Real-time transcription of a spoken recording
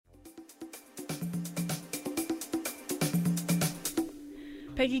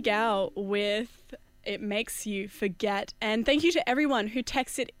Peggy Gao with It Makes You Forget. And thank you to everyone who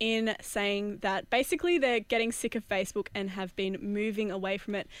texted in saying that basically they're getting sick of Facebook and have been moving away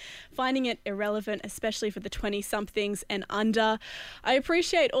from it, finding it irrelevant, especially for the 20-somethings and under. I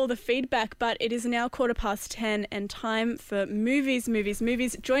appreciate all the feedback, but it is now 10:15 and time for movies.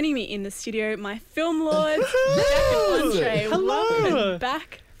 Joining me in the studio, my film lords, Jack and Andre. Welcome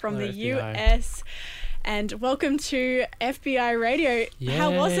back from the US. And welcome to FBI Radio. Yeah.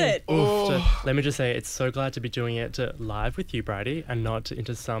 How was it? Let me just say, it's so glad to be doing it live with you, Bridie, and not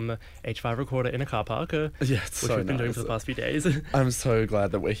into some H5 recorder in a car park, it's which so we've been doing for the past few days. I'm so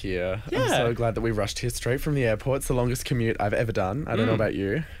glad that we're here. Yeah. I'm so glad that we rushed here straight from the airport. It's the longest commute I've ever done. I don't know about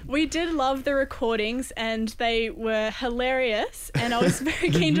you. We did love the recordings and they were hilarious. And I was very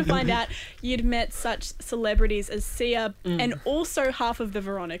keen to find out you'd met such celebrities as Sia and also half of the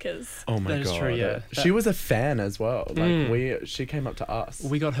Veronicas. Oh my That God. is true, yeah. She was a fan as well. She came up to us.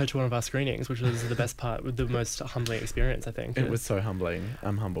 We got her to one of our screenings, which was the best part, the most humbling experience, I think. It was so humbling.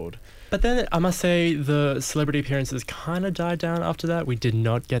 I'm humbled. But then I must say the celebrity appearances kind of died down after that. We did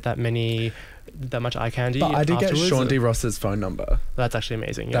not get that much eye candy. But I did get afterwards. Sean D. Ross's phone number. That's actually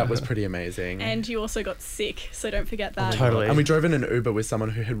amazing. Yeah. That was pretty amazing. And you also got sick, so don't forget that. Totally. And we drove in an Uber with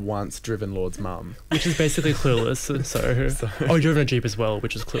someone who had once driven Lord's mum. Which is basically Clueless. Oh, you drove in a Jeep as well,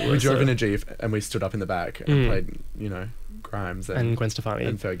 which is Clueless. We drove in a Jeep and we stood up in the back and played, Grimes and Gwen Stefani.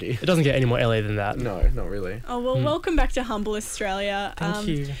 And Fergie. It doesn't get any more LA than that. No, not really. Oh, well, welcome back to Humble Australia. Thank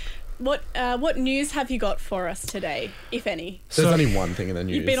you. What news have you got for us today, if any? There's only one thing in the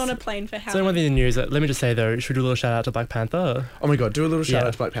news. You've been on a plane for how So long? one thing in the news, let me just say though, should we do a little shout out to Black Panther? Oh my God, do a little shout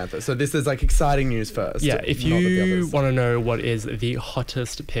out to Black Panther. So this is exciting news first. Yeah, if you want to know what is the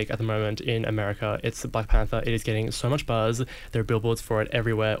hottest pick at the moment in America, it's Black Panther. It is getting so much buzz. There are billboards for it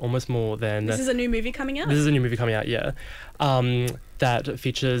everywhere, almost more than... This is a new movie coming out? This is a new movie coming out, yeah. That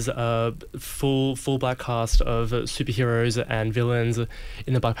features a full black cast of superheroes and villains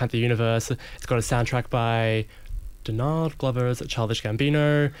in the Black Panther universe. It's got a soundtrack by Donald Glover's Childish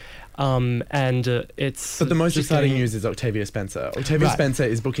Gambino. And it's... But the most exciting news is Octavia Spencer. Octavia Spencer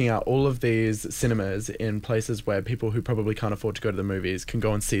is booking out all of these cinemas in places where people who probably can't afford to go to the movies can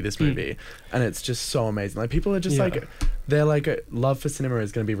go and see this movie. And it's just so amazing. People are just their love for cinema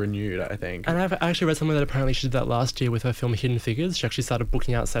is going to be renewed, I think. And I've actually read somewhere that apparently she did that last year with her film Hidden Figures. She actually started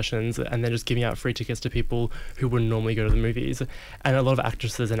booking out sessions and then just giving out free tickets to people who wouldn't normally go to the movies. And a lot of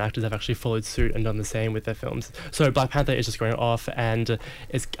actresses and actors have actually followed suit and done the same with their films. So Black Panther is just going off, and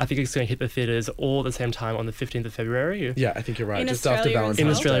I think it's going to hit the theatres all at the same time on the 15th of February. Yeah, I think you're right. In Just Australia after Valentine's Day. In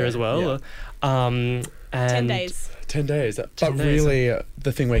Australia as well. Yeah. And 10 days. 10 days. 10 But days. really,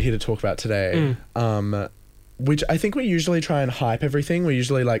 the thing we're here to talk about today, which I think we usually try and hype everything. We're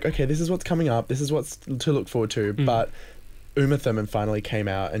usually like, okay, this is what's coming up. This is what's to look forward to. But Uma Thurman finally came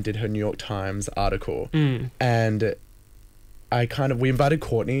out and did her New York Times article. And we invited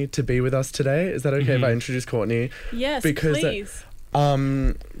Courtney to be with us today. Is that okay if I introduce Courtney? Yes, Because, please.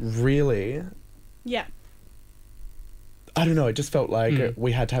 Really... Yeah. I don't know, it just felt like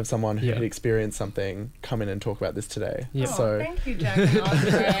we had to have someone who had experienced something come in and talk about this today. Yeah. So Thank you, Jack and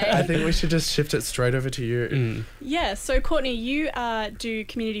Andre. I think we should just shift it straight over to you. Yeah, so Courtney, you do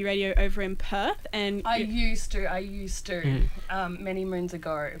community radio over in Perth, and I used to, many moons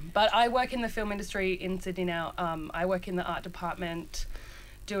ago. But I work in the film industry in Sydney now. I work in the art department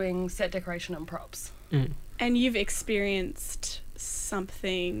doing set decoration and props. and you've experienced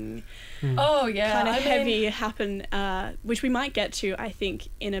something Oh, yeah. kind of heavy happen, which we might get to, I think,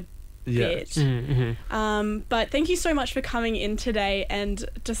 in a bit. But thank you so much for coming in today and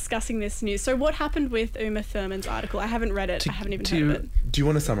discussing this news. So what happened with Uma Thurman's article? I haven't read it. I haven't even heard of it. Do you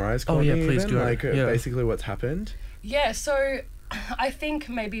want to summarise, Courtney? Oh, yeah, please do. Basically what's happened? Yeah, so I think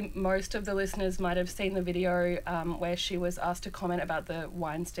maybe most of the listeners might have seen the video where she was asked to comment about the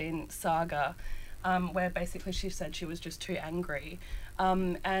Weinstein saga, where basically she said she was just too angry.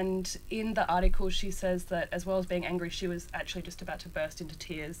 And in the article she says that as well as being angry, she was actually just about to burst into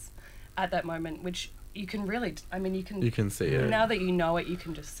tears at that moment, which you can really, you can see it. Now that you know it, you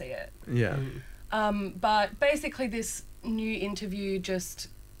can just see it. Yeah. But basically this new interview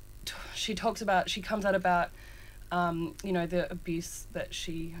she comes out about the abuse that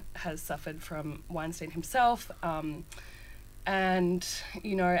she has suffered from Weinstein himself, and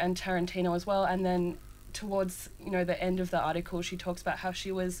Tarantino as well. And then towards, the end of the article, she talks about how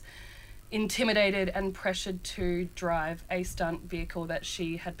she was intimidated and pressured to drive a stunt vehicle that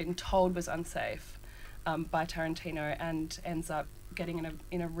she had been told was unsafe by Tarantino, and ends up getting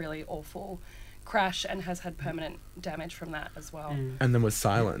in a really awful crash and has had permanent damage from that as well. And then was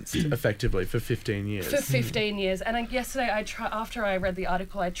silenced effectively for 15 years. For 15 years. And yesterday, after I read the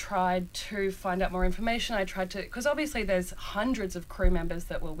article, I tried to find out more information. I tried to, because obviously there's hundreds of crew members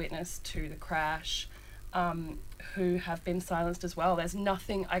that were witness to the crash who have been silenced as well. There's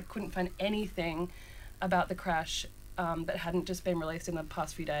nothing, I couldn't find anything about the crash that hadn't just been released in the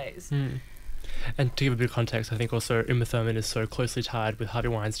past few days. And to give a bit of context, I think also Uma Thurman is so closely tied with Harvey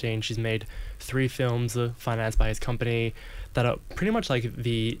Weinstein. She's made 3 films financed by his company that are pretty much like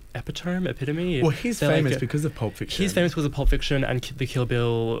the epitome. Well, he's famous because of Pulp Fiction. He's famous because of Pulp Fiction and the Kill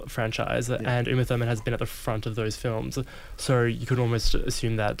Bill franchise, and Uma Thurman has been at the front of those films. So you could almost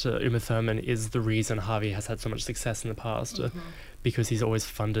assume that Uma Thurman is the reason Harvey has had so much success in the past, because he's always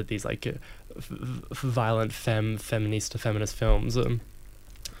funded these like violent feminist films.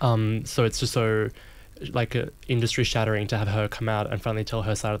 So it's just so like industry shattering to have her come out and finally tell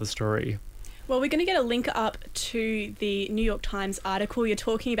her side of the story. Well, we're going to get a link up to the New York Times article you're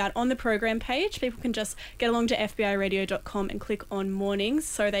talking about on the program page. People can just get along to FBIRadio.com and click on mornings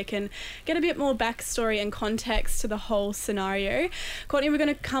so they can get a bit more backstory and context to the whole scenario. Courtney, we're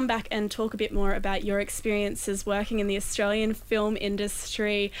going to come back and talk a bit more about your experiences working in the Australian film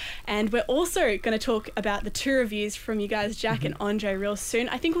industry. And we're also going to talk about the 2 reviews from you guys, Jack and Andre, real soon.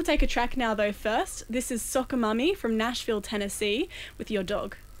 I think we'll take a track now, though, first. This is Soccer Mummy from Nashville, Tennessee, with Your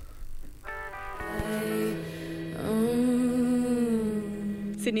Dog.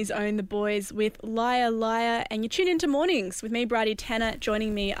 Sydney's own The Boys with Liar Liar, and you tune into Mornings with me, Bridie Tanner.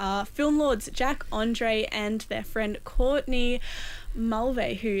 Joining me are film lords Jack, Andre and their friend Courtney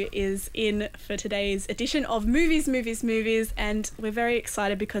Mulvay, who is in for today's edition of Movies, and we're very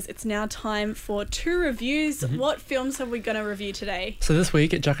excited because it's now time for 2 reviews. What films are we going to review today? So this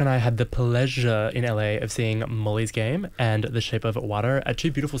week, Jack and I had the pleasure in LA of seeing Molly's Game and The Shape of Water at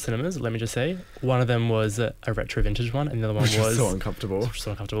 2 beautiful cinemas, let me just say. One of them was a retro vintage one, and the other one was so uncomfortable.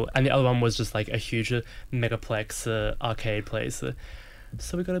 And the other one was just like a huge megaplex arcade place.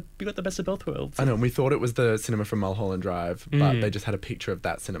 So we got the best of both worlds. I know, and we thought it was the cinema from Mulholland Drive, but they just had a picture of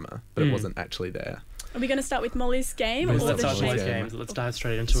that cinema, but it wasn't actually there. Are we going to start with Molly's Game? Let's or start the with Molly's Shape? Game. Let's dive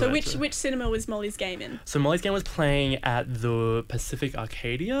straight into it. So which cinema was Molly's Game in? So Molly's Game was playing at the Pacific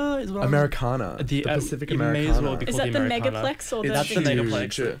Arcadia, is what Americana. The Pacific Americana. May as well be Is called that the Americana. megaplex or That's the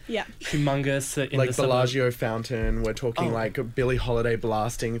megaplex. Yeah. Humongous in like the Bellagio Fountain. We're talking like Billie Holiday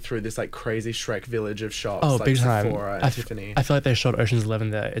blasting through this like crazy Shrek village of shops. Oh, like big time. Sephora and Tiffany. I feel like they shot Ocean's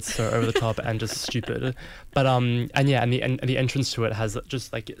 11 there. It's so over the top and just stupid. But and the entrance to it has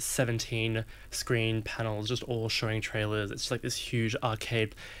just like 17 screen panels, just all showing trailers. It's just like this huge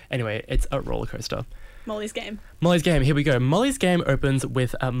arcade. Anyway, it's a roller coaster. Molly's Game. Molly's Game, here we go. Molly's Game opens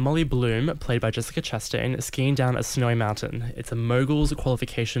with Molly Bloom, played by Jessica Chastain, skiing down a snowy mountain. It's a mogul's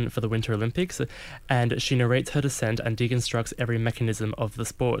qualification for the Winter Olympics, and she narrates her descent and deconstructs every mechanism of the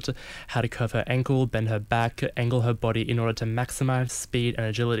sport. How to curve her ankle, bend her back, angle her body in order to maximize speed and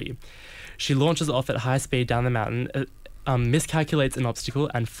agility. She launches off at high speed down the mountain, miscalculates an obstacle,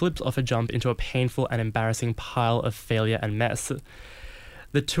 and flips off a jump into a painful and embarrassing pile of failure and mess.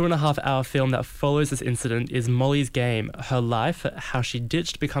 The 2.5-hour film that follows this incident is Molly's Game, her life, how she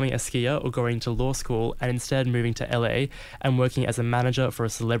ditched becoming a skier or going to law school and instead moving to LA and working as a manager for a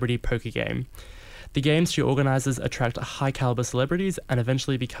celebrity poker game. The games she organizes attract high-caliber celebrities and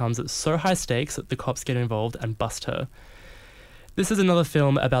eventually becomes so high stakes that the cops get involved and bust her. This is another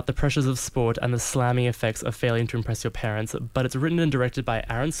film about the pressures of sport and the slamming effects of failing to impress your parents, but it's written and directed by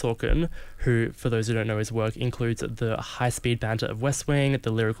Aaron Sorkin, who, for those who don't know his work, includes the high-speed banter of West Wing,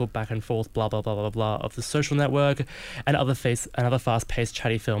 the lyrical back-and-forth blah blah blah blah blah of The Social Network, and other fast-paced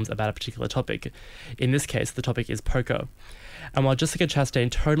chatty films about a particular topic. In this case, the topic is poker. And while Jessica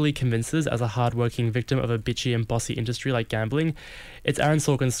Chastain totally convinces as a hard-working victim of a bitchy and bossy industry like gambling, it's Aaron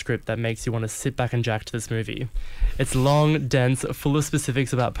Sorkin's script that makes you want to sit back and jack to this movie. It's long, dense, full of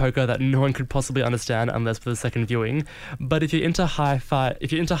specifics about poker that no one could possibly understand unless with a second viewing. But if you're into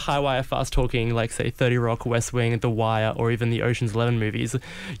high-wire fast-talking, like say 30 Rock, West Wing, The Wire, or even the Ocean's 11 movies,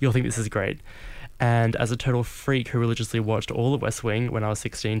 you'll think this is great. And as a total freak who religiously watched all of West Wing when I was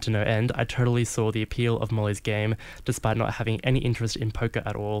 16 to no end, I totally saw the appeal of Molly's Game, despite not having any interest in poker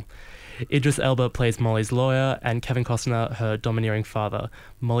at all. Idris Elba plays Molly's lawyer, and Kevin Costner her domineering father.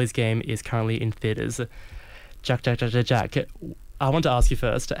 Molly's Game is currently in theatres. Jack, I want to ask you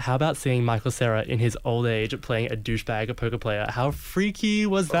first, how about seeing Michael Cera in his old age playing a douchebag poker player? How freaky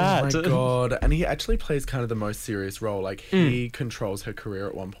was that? Oh my god. And he actually plays kind of the most serious role. Like, he controls her career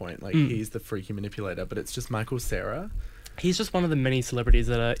at one point. Like, he's the freaky manipulator, but it's just Michael Cera. he's just one of the many celebrities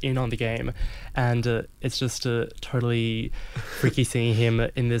that are in on the game, and it's just totally freaky seeing him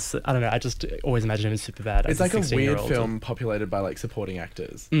in this. I don't know. I just always imagine him as Superbad. It's like a weird 16-year-old film populated by like supporting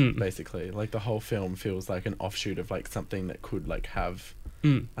actors, basically. Like the whole film feels like an offshoot of like something that could like have.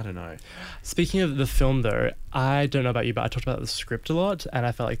 I don't know. Speaking of the film, though, I don't know about you, but I talked about the script a lot, and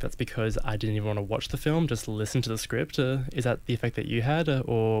I felt like that's because I didn't even want to watch the film, just listen to the script. Is that the effect that you had,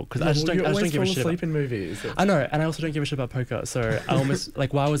 or because I just don't give a shit asleep in movies. I know, and I also don't give a shit about poker. So I almost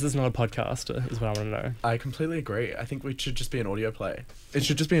like, why was this not a podcast? Is what I want to know. I completely agree. I think we should just be an audio play. It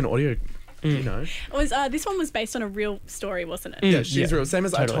should just be an audio. You know, this one was based on a real story, wasn't it? Yeah, she's real. Same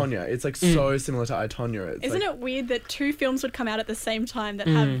as I, Tonya. It's like so similar to I, Tonya. Isn't it weird that two films would come out at the same time that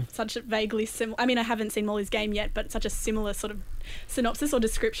have such a vaguely similar? I mean, I haven't seen Molly's Game yet, but such a similar sort of synopsis or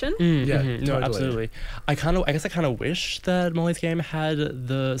description. Totally. No, absolutely. I guess I kind of wish that Molly's Game had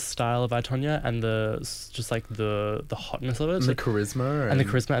the style of I, Tonya and the hotness of it, and the charisma,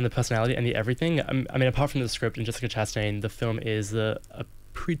 and the personality and the everything. I mean, apart from the script and Jessica Chastain, the film is a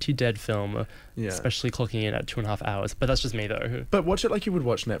pretty dead film, especially clocking in at 2.5 hours. But that's just me, though. But watch it like you would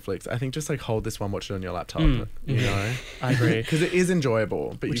watch Netflix. I think just like hold this one, watch it on your laptop. You know, I agree, because it is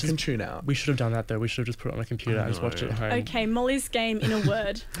enjoyable, but you can tune out. We should have done that though. We should have just put it on a computer and just watched it at home. Okay, Molly's Game in a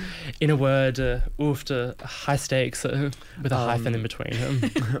word. In a word, high stakes with a hyphen in between.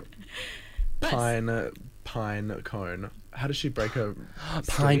 Pine cone. How does she break a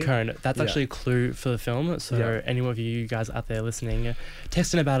pine cone? That's actually a clue for the film. So any of you guys out there listening,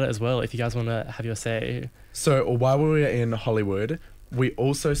 text in about it as well if you guys want to have your say. So while we were in Hollywood, we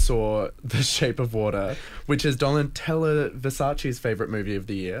also saw The Shape of Water, which is Donatella Versace's favourite movie of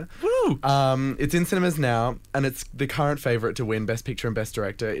the year. Woo! It's in cinemas now, and it's the current favourite to win Best Picture and Best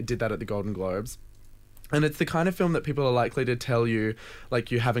Director. It did that at the Golden Globes. And it's the kind of film that people are likely to tell you,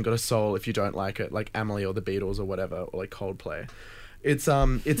 like, you haven't got a soul if you don't like it, like Amelie or the Beatles or whatever, or like Coldplay. It's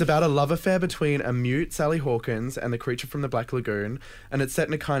about a love affair between a mute Sally Hawkins and the creature from the Black Lagoon, and it's set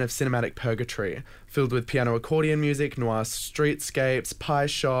in a kind of cinematic purgatory, filled with piano accordion music, noir streetscapes, pie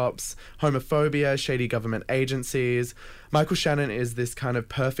shops, homophobia, shady government agencies. Michael Shannon is this kind of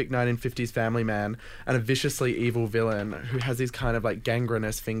perfect 1950s family man and a viciously evil villain who has these kind of like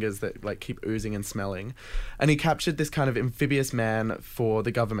gangrenous fingers that like keep oozing and smelling. And he captured this kind of amphibious man for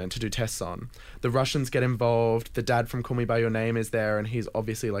the government to do tests on. The Russians get involved. The dad from Call Me By Your Name is there, and he's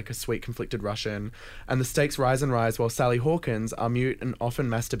obviously like a sweet conflicted Russian. And the stakes rise and rise while Sally Hawkins, our mute and often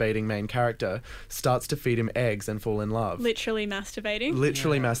masturbating main character, starts to feed him eggs and fall in love. Literally masturbating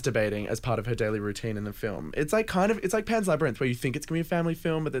Masturbating as part of her daily routine in the film. It's like Pan's Labyrinth, where you think it's gonna be a family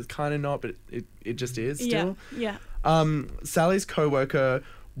film, but it's kind of not, but it just is still. Sally's co-worker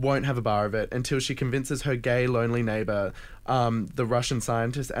won't have a bar of it until she convinces her gay, lonely neighbor, the Russian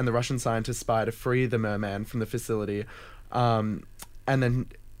scientist spy, to free the merman from the facility, and then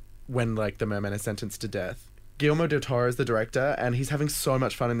when like the merman is sentenced to death. Guillermo del Toro is the director, and he's having so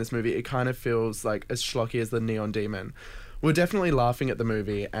much fun in this movie. It kind of feels like as schlocky as the Neon Demon. We're definitely laughing at the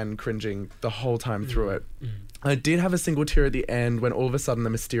movie and cringing the whole time through it. I did have a single tear at the end when all of a sudden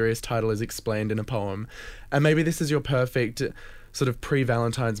the mysterious title is explained in a poem. And maybe this is your perfect sort of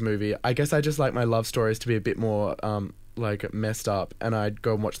pre-Valentine's movie. I guess I just like my love stories to be a bit more like messed up, and I'd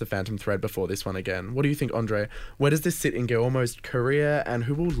go and watch The Phantom Thread before this one again. What do you think, Andre? Where does this sit in Guillermo's career, and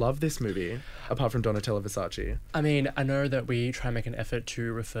who will love this movie apart from Donatella Versace? I mean, I know that we try and make an effort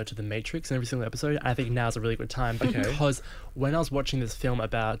to refer to The Matrix in every single episode. I think now's a really good time because when I was watching this film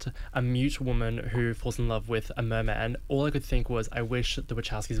about a mute woman who falls in love with a merman, all I could think was, I wish the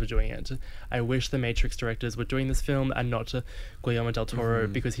Wachowskis were doing it. I wish the Matrix directors were doing this film and not Guillermo del Toro,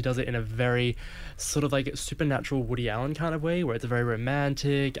 because he does it in a very sort of like supernatural Woody Allen kind of way, where it's very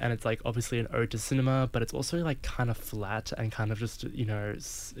romantic and it's like obviously an ode to cinema, but it's also like kind of flat and kind of just, you know,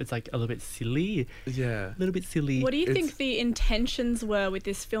 it's like a little bit silly. Yeah. A little bit silly. What do you think the intentions were with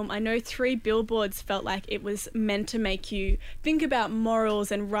this film? I know 3 Billboards felt like it was meant to make you think about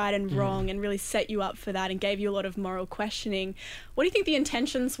morals and right and wrong and really set you up for that and gave you a lot of moral questioning. What do you think the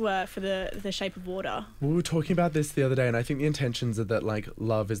intentions were for the Shape of Water? We were talking about this the other day, and I think the intentions are that like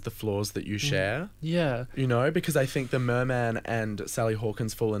love is the flaws that you share. Yeah. You know, because I think the merman and Sally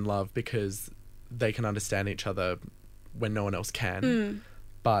Hawkins fall in love because they can understand each other when no one else can.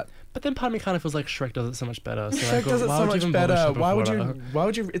 But then part of me kind of feels like Shrek does it so much better. So Shrek does it so much better. Why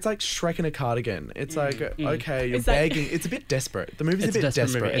would you? It's like Shrek in a cardigan. It's like, okay, you're begging. It's a bit desperate. The movie's a bit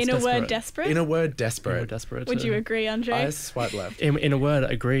desperate. In a word, desperate? In a word, desperate. Would you agree, Andre? I swipe left. In a word,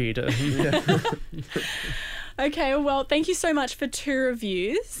 agreed. Okay, well, thank you so much for 2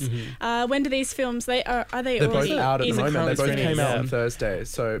 reviews. When do these films, are they They're already both out at the in- moment. They both currently came out screening, on yeah. Thursday.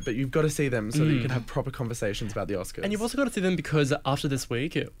 So, but you've got to see them so that you can have proper conversations about the Oscars. And you've also got to see them because after this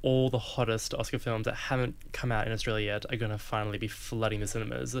week, all the hottest Oscar films that haven't come out in Australia yet are going to finally be flooding the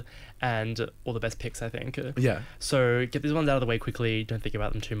cinemas, and all the best picks, I think. Yeah. So get these ones out of the way quickly. Don't think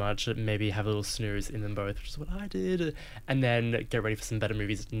about them too much. Maybe have a little snooze in them both, which is what I did. And then get ready for some better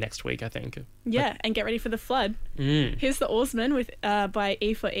movies next week, I think. Yeah, and get ready for The Flood. Here's The Oarsman with by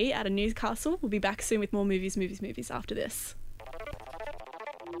E for E out of Newcastle. We'll be back soon with more movies after this.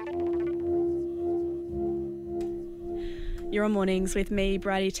 You're on Mornings with me,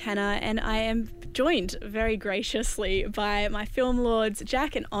 Bridie Tanner, and I am joined very graciously by my film lords,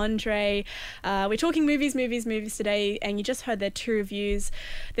 Jack and Andre. We're talking movies today, and you just heard their 2 reviews.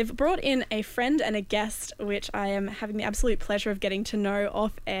 They've brought in a friend and a guest, which I am having the absolute pleasure of getting to know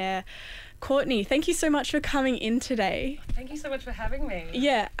off air. Courtney, thank you so much for coming in today. Thank you so much for having me.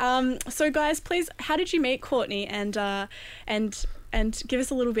 Yeah. So guys, please, how did you meet Courtney? And give us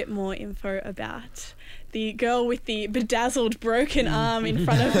a little bit more info about the girl with the bedazzled broken arm in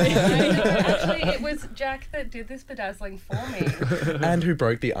front of me. Actually, it was Jack that did this bedazzling for me. And who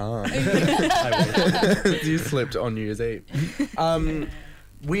broke the arm. You slipped on New Year's Eve.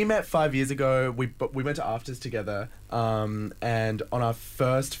 We met 5 years ago. We went to afters together, and on our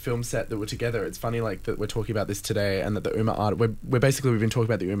first film set that we're together, it's funny like that we're talking about this today, and that the we've been talking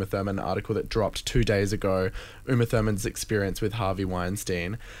about the Uma Thurman article that dropped 2 days ago, Uma Thurman's experience with Harvey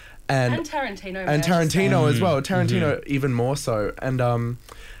Weinstein, and Tarantino, and Tarantino as well. Tarantino even more so,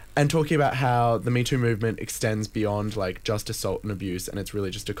 and talking about how the Me Too movement extends beyond like just assault and abuse, and it's really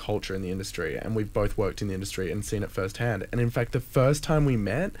just a culture in the industry, and we've both worked in the industry and seen it firsthand. And in fact, the first time we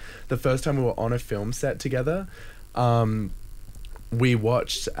were on a film set together, we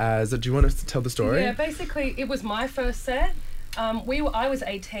watched do you want to tell the story? Yeah, basically it was my first set. I was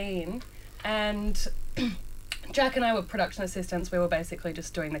 18, and Jack and I were production assistants. We were basically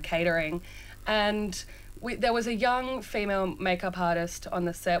just doing the catering, and there was a young female makeup artist on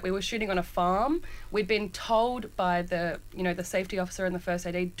the set. We were shooting on a farm. We'd been told by the safety officer and the first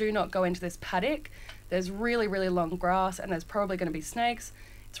AD, do not go into this paddock. There's really, really long grass, and there's probably going to be snakes.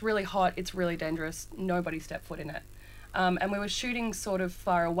 It's really hot. It's really dangerous. Nobody step foot in it. And we were shooting sort of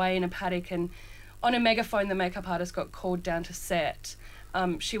far away in a paddock, and on a megaphone, the makeup artist got called down to set.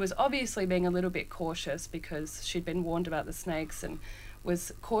 She was obviously being a little bit cautious because she'd been warned about the snakes, and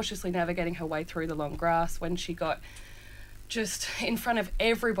was cautiously navigating her way through the long grass. When she got just in front of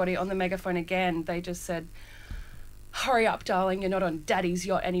everybody on the megaphone again, they just said, "Hurry up, darling, you're not on Daddy's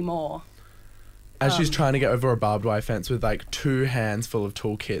yacht anymore." As she's trying to get over a barbed wire fence with like 2 hands full of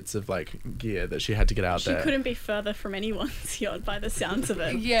toolkits of like gear that she had to get out there. She couldn't be further from anyone's yacht by the sounds of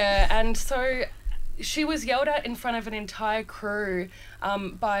it. Yeah, and so she was yelled at in front of an entire crew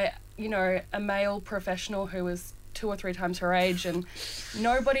by, a male professional who was 2 or 3 times her age, and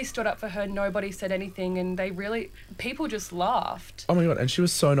nobody stood up for her, nobody said anything, and people just laughed. Oh my God, and she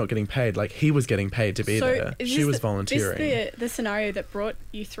was so not getting paid. Like, he was getting paid to be there. She was volunteering. Is this the scenario that brought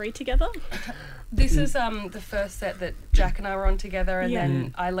you 3 together? This is the first set that Jack and I were on together, and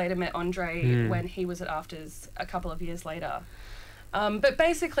then I later met Andre when he was at Afters a couple of years later. But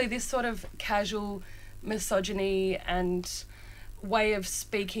basically this sort of casual misogyny and way of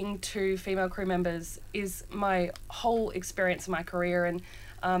speaking to female crew members is my whole experience in my career, and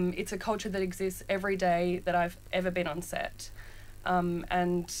it's a culture that exists every day that I've ever been on set.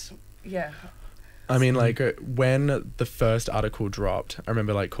 And yeah. I mean, like, when the first article dropped, I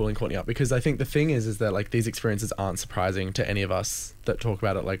remember, like, calling Courtney up, because I think the thing is that, like, these experiences aren't surprising to any of us that talk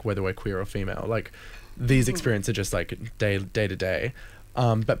about it, like, whether we're queer or female. Like, these experiences are just, like, day to day.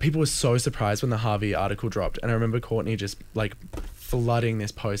 But people were so surprised when the Harvey article dropped, and I remember Courtney just, like, flooding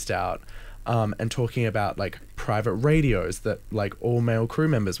this post out, and talking about, like, private radios that, like, all male crew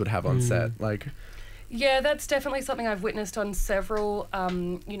members would have on set, like... Yeah, that's definitely something I've witnessed on several,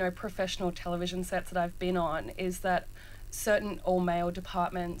 professional television sets that I've been on, is that certain all-male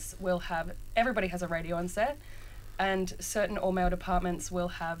departments will have... Everybody has a radio on set, and certain all-male departments will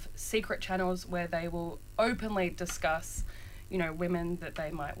have secret channels where they will openly discuss, women that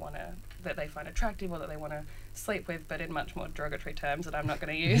they might want to... that they find attractive or that they want to sleep with, but in much more derogatory terms that I'm not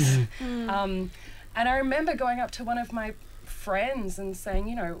going to use. And I remember going up to one of my friends and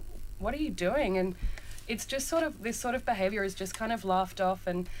saying, what are you doing? And it's just sort of, this sort of behaviour is just kind of laughed off,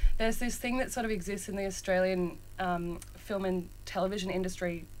 and there's this thing that sort of exists in the Australian film and television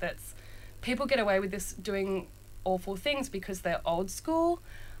industry that's, people get away with this doing awful things because they're old school,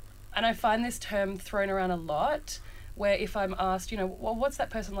 and I find this term thrown around a lot, where if I'm asked, well, what's that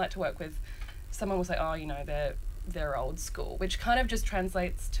person like to work with? someone will say, oh, you know, they're old school, which kind of just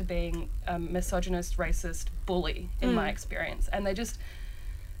translates to being a misogynist, racist bully in my experience. And they just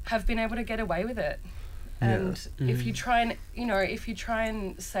have been able to get away with it. And if you try and, you know, if you try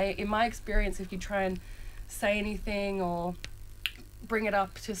and say, in my experience, if you try and say anything or bring it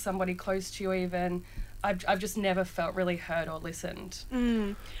up to somebody close to you even, I've just never felt really heard or listened.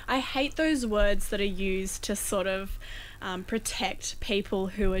 I hate those words that are used to sort of protect people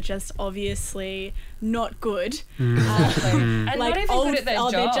who are just obviously not good. And like not even good at their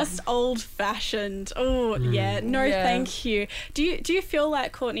job. They're just old-fashioned. Oh, thank you. Do you feel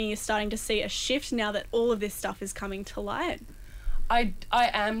like, Courtney, you're starting to see a shift now that all of this stuff is coming to light? I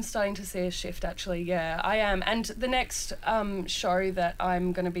am starting to see a shift, actually, yeah, I am. And the next show that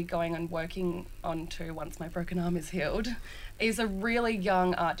I'm going to be going and working on to once my broken arm is healed is a really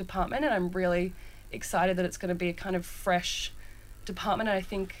young art department, and I'm really excited that it's going to be a kind of fresh department. And I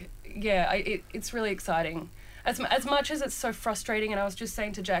think, yeah, it's really exciting. As much as it's so frustrating, and I was just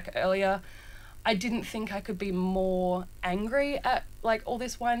saying to Jack earlier, I didn't think I could be more angry at like all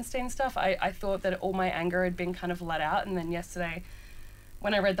this Weinstein stuff. I thought that all my anger had been kind of let out, and then yesterday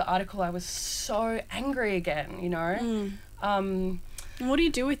when I read the article, I was so angry again, you know. And what do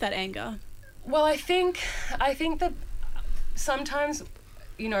you do with that anger? Well, I think that sometimes,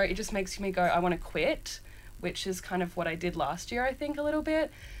 you know, it just makes me go, I want to quit, which is kind of what I did last year, I think, a little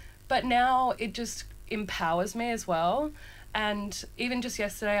bit. But now it just empowers me as well. And even just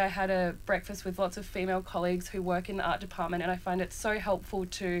yesterday, I had a breakfast with lots of female colleagues who work in the art department, and I find it so helpful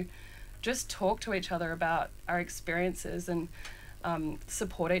to just talk to each other about our experiences and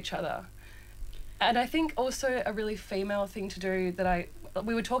support each other. And I think also a really female thing to do that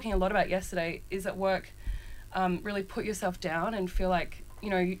we were talking a lot about yesterday is at work, really put yourself down and feel like,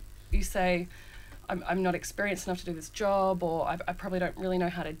 you know, you say, I'm not experienced enough to do this job, or I probably don't really know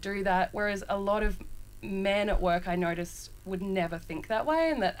how to do that. Whereas a lot of men at work, I noticed, would never think that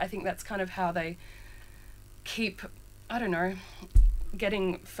way, and that I think that's kind of how they keep, I don't know,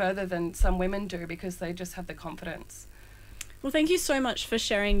 getting further than some women do, because they just have the confidence. Well, thank you so much for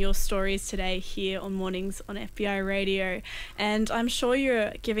sharing your stories today here on Mornings on FBI Radio. And I'm sure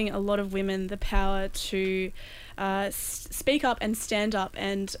you're giving a lot of women the power to speak up and stand up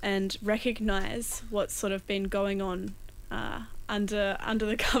and recognise what's sort of been going on under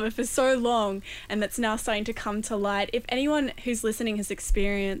the cover for so long, and that's now starting to come to light. If anyone who's listening has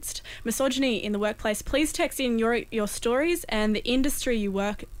experienced misogyny in the workplace, please text in your stories and the industry you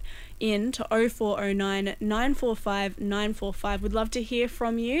work in to 0409 945 945. We'd love to hear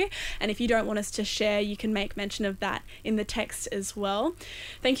from you, and if you don't want us to share, you can make mention of that in the text as well.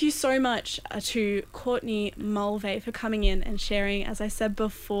 Thank you so much to Courtney Mulvay for coming in and sharing, as I said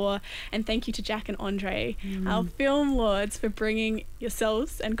before, and thank you to Jack and Andre, our film lords, for bringing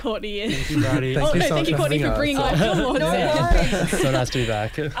yourselves and Courtney in. Thank you, Brady. Thank you, Courtney, for bringing our film lords in. So nice to be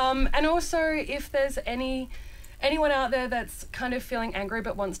back. And also, if there's anyone out there that's kind of feeling angry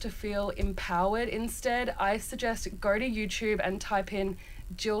but wants to feel empowered instead, I suggest go to YouTube and type in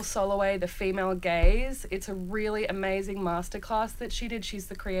Jill Soloway, The Female Gaze. It's a really amazing masterclass that she did. She's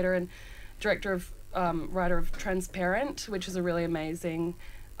the creator and director of, writer of Transparent, which is a really amazing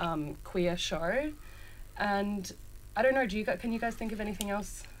queer show. And I don't know, can you guys think of anything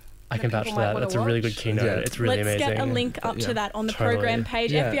else? I can vouch for that. That's a really good keynote. Yeah. It's really amazing. Let's get a link up to that on the program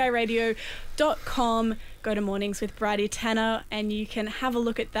page, FBIRadio.com. Go to Mornings with Bridie Tanner and you can have a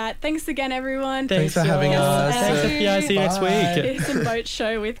look at that. Thanks again, everyone. Thanks for having us. Thanks, FBI. See you next week. It's a boat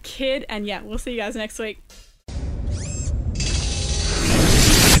show with Kid, and yeah, we'll see you guys next week.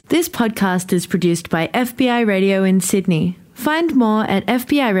 This podcast is produced by FBI Radio in Sydney. Find more at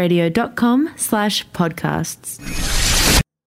fbiradio.com/podcasts.